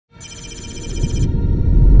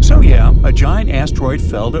a giant asteroid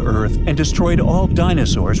fell to Earth and destroyed all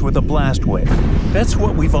dinosaurs with a blast wave. That's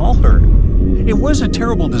what we've all heard. It was a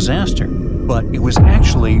terrible disaster, but it was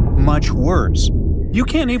actually much worse. You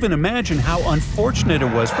can't even imagine how unfortunate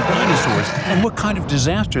it was for dinosaurs and what kind of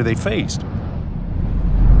disaster they faced.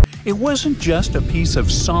 It wasn't just a piece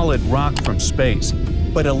of solid rock from space,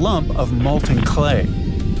 but a lump of molten clay.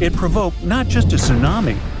 It provoked not just a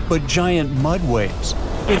tsunami, but giant mud waves.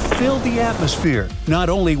 It filled the atmosphere, not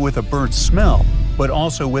only with a burnt smell, but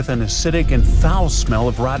also with an acidic and foul smell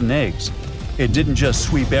of rotten eggs. It didn't just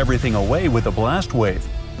sweep everything away with a blast wave.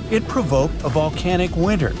 It provoked a volcanic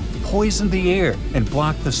winter, poisoned the air, and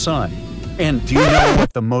blocked the sun. And do you know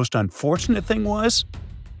what the most unfortunate thing was?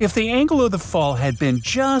 If the angle of the fall had been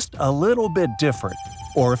just a little bit different,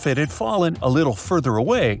 or if it had fallen a little further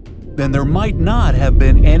away, then there might not have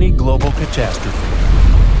been any global catastrophe.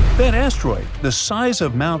 That asteroid, the size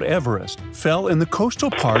of Mount Everest, fell in the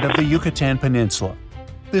coastal part of the Yucatan Peninsula.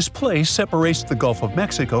 This place separates the Gulf of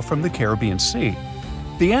Mexico from the Caribbean Sea.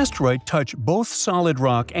 The asteroid touched both solid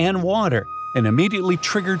rock and water and immediately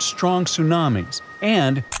triggered strong tsunamis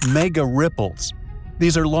and megaripples.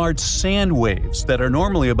 These are large sand waves that are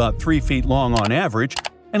normally about 3 feet long on average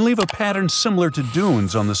and leave a pattern similar to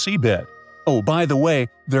dunes on the seabed. Oh, by the way,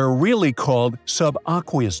 they're really called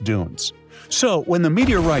subaqueous dunes. So, when the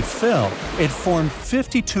meteorite fell, it formed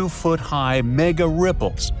 52-foot-high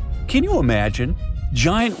megaripples. Can you imagine?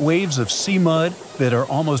 Giant waves of sea mud that are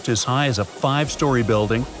almost as high as a 5-story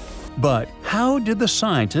building. But how did the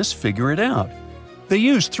scientists figure it out? They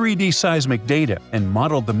used 3D seismic data and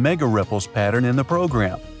modeled the megaripples pattern in the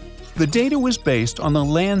program. The data was based on the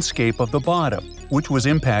landscape of the bottom, which was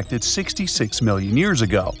impacted 66 million years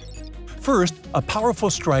ago. First, a powerful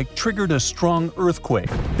strike triggered a strong earthquake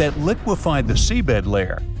that liquefied the seabed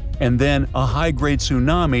layer, and then a high-grade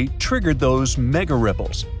tsunami triggered those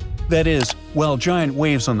megaripples. That is, while giant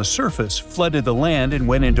waves on the surface flooded the land and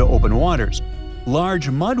went into open waters, large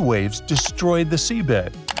mud waves destroyed the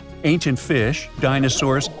seabed. Ancient fish,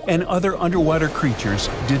 dinosaurs, and other underwater creatures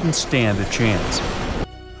didn't stand a chance.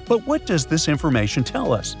 But what does this information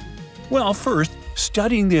tell us? Well, first,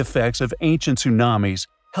 studying the effects of ancient tsunamis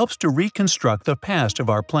helps to reconstruct the past of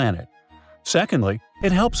our planet. Secondly,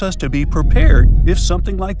 it helps us to be prepared if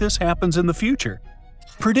something like this happens in the future.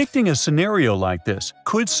 Predicting a scenario like this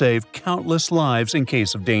could save countless lives in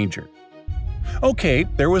case of danger. Okay,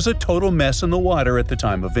 there was a total mess in the water at the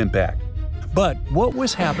time of impact. But what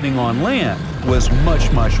was happening on land was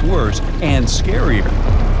much worse and scarier.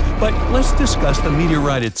 But let's discuss the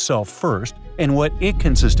meteorite itself first and what it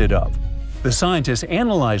consisted of. The scientists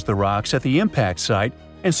analyzed the rocks at the impact site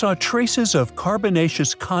and saw traces of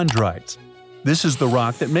carbonaceous chondrites. This is the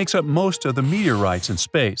rock that makes up most of the meteorites in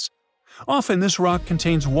space. Often this rock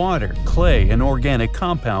contains water, clay, and organic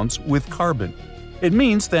compounds with carbon. It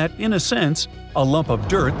means that, in a sense, a lump of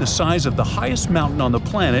dirt the size of the highest mountain on the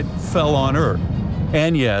planet fell on Earth.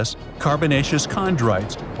 And yes, carbonaceous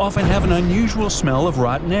chondrites often have an unusual smell of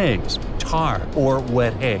rotten eggs, tar, or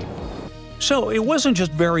wet hay. So it wasn't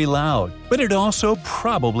just very loud, but it also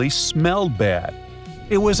probably smelled bad.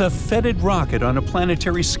 It was a fetid rocket on a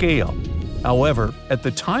planetary scale. However, at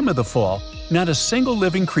the time of the fall, not a single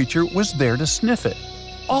living creature was there to sniff it.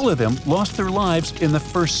 All of them lost their lives in the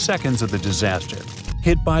first seconds of the disaster,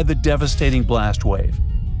 hit by the devastating blast wave.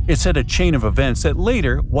 It set a chain of events that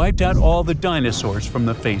later wiped out all the dinosaurs from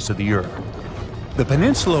the face of the Earth. The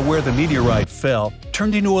peninsula where the meteorite fell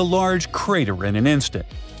turned into a large crater in an instant.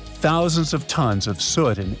 Thousands of tons of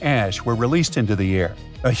soot and ash were released into the air.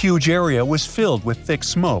 A huge area was filled with thick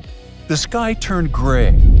smoke. The sky turned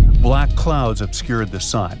gray. Black clouds obscured the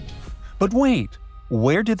sun. But wait,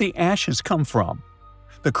 where did the ashes come from?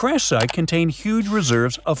 The crash site contained huge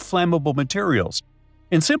reserves of flammable materials.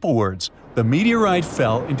 In simple words, the meteorite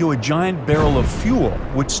fell into a giant barrel of fuel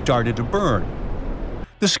which started to burn.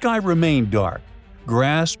 The sky remained dark.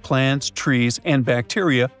 Grass, plants, trees, and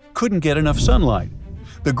bacteria couldn't get enough sunlight.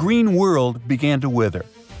 The green world began to wither.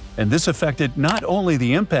 And this affected not only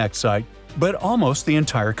the impact site, but almost the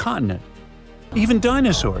entire continent. Even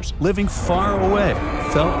dinosaurs, living far away,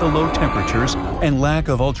 felt the low temperatures and lack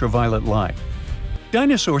of ultraviolet light.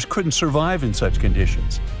 Dinosaurs couldn't survive in such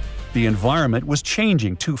conditions. The environment was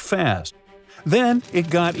changing too fast. Then it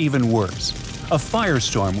got even worse. A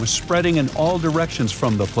firestorm was spreading in all directions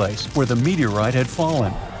from the place where the meteorite had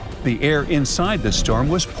fallen. The air inside the storm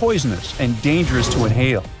was poisonous and dangerous to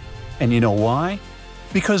inhale. And you know why?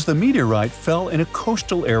 Because the meteorite fell in a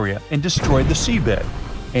coastal area and destroyed the seabed.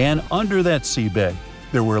 And under that seabed,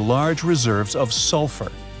 there were large reserves of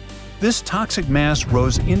sulfur. This toxic mass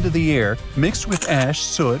rose into the air, mixed with ash,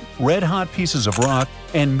 soot, red-hot pieces of rock,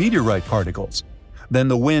 and meteorite particles. Then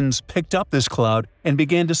the winds picked up this cloud and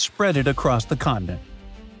began to spread it across the continent.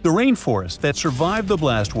 The rainforests that survived the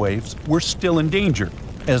blast waves were still in danger,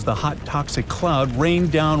 as the hot toxic cloud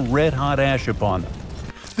rained down red-hot ash upon them.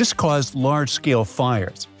 This caused large-scale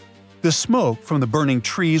fires. The smoke from the burning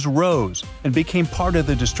trees rose and became part of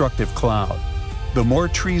the destructive cloud. The more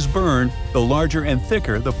trees burned, the larger and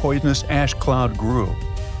thicker the poisonous ash cloud grew.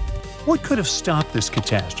 What could have stopped this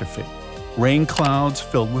catastrophe? Rain clouds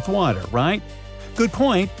filled with water, right? Good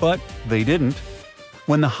point, but they didn't.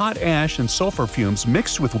 When the hot ash and sulfur fumes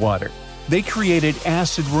mixed with water, they created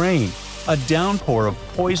acid rain, a downpour of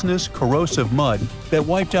poisonous, corrosive mud that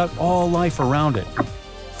wiped out all life around it.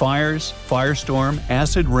 Fires, firestorm,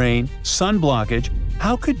 acid rain, sun blockage –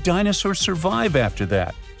 how could dinosaurs survive after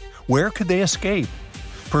that? Where could they escape?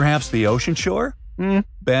 Perhaps the ocean shore?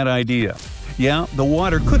 Bad idea. Yeah, the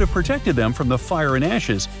water could have protected them from the fire and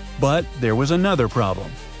ashes, but there was another problem.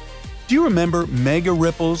 Do you remember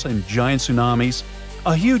megaripples and giant tsunamis?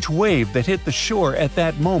 A huge wave that hit the shore at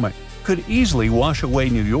that moment could easily wash away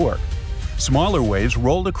New York. Smaller waves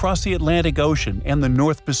rolled across the Atlantic Ocean and the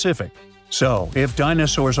North Pacific. So, if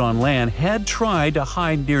dinosaurs on land had tried to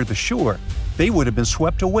hide near the shore, they would have been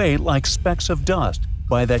swept away like specks of dust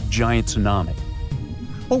by that giant tsunami.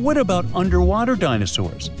 But what about underwater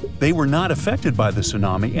dinosaurs? They were not affected by the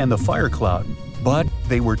tsunami and the fire cloud, but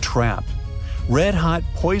they were trapped. Red-hot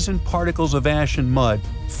poison particles of ash and mud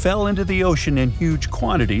fell into the ocean in huge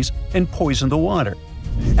quantities and poisoned the water.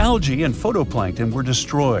 Algae and phytoplankton were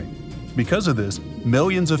destroyed. Because of this,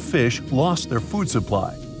 millions of fish lost their food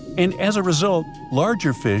supply. And as a result,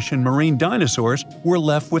 larger fish and marine dinosaurs were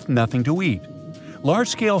left with nothing to eat.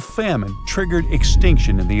 Large-scale famine triggered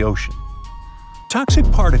extinction in the ocean. Toxic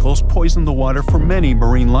particles poisoned the water for many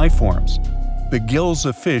marine life forms. The gills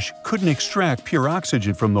of fish couldn't extract pure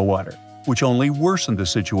oxygen from the water, which only worsened the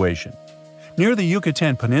situation. Near the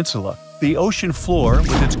Yucatan Peninsula, the ocean floor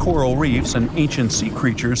with its coral reefs and ancient sea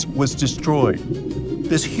creatures was destroyed.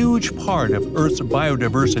 This huge part of Earth's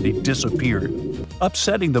biodiversity disappeared,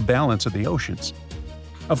 upsetting the balance of the oceans.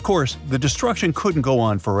 Of course, the destruction couldn't go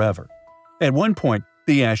on forever. At one point,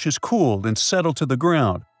 the ashes cooled and settled to the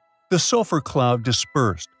ground. The sulfur cloud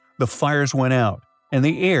dispersed, the fires went out, and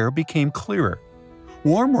the air became clearer.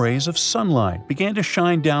 Warm rays of sunlight began to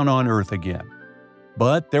shine down on Earth again.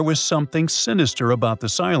 But there was something sinister about the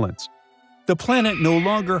silence. The planet no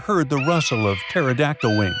longer heard the rustle of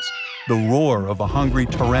pterodactyl wings, the roar of a hungry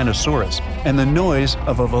Tyrannosaurus, and the noise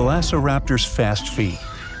of a velociraptor's fast feet.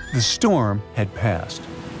 The storm had passed,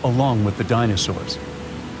 along with the dinosaurs.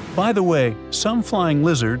 By the way, some flying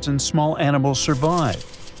lizards and small animals survived.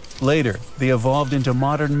 Later, they evolved into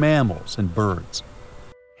modern mammals and birds.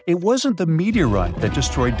 It wasn't the meteorite that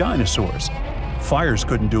destroyed dinosaurs. Fires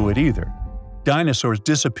couldn't do it either. Dinosaurs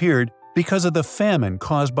disappeared because of the famine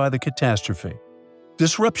caused by the catastrophe.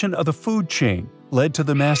 Disruption of the food chain led to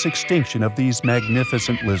the mass extinction of these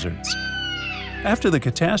magnificent lizards. After the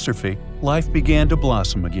catastrophe, life began to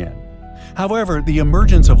blossom again. However, the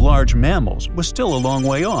emergence of large mammals was still a long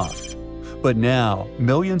way off. But now,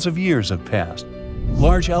 millions of years have passed.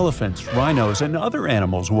 Large elephants, rhinos, and other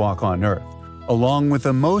animals walk on Earth, along with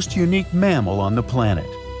the most unique mammal on the planet,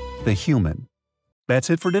 the human. That's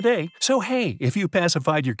it for today. So hey, if you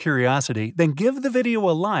pacified your curiosity, then give the video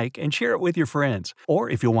a like and share it with your friends. Or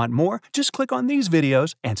if you want more, just click on these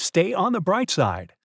videos and stay on the bright side.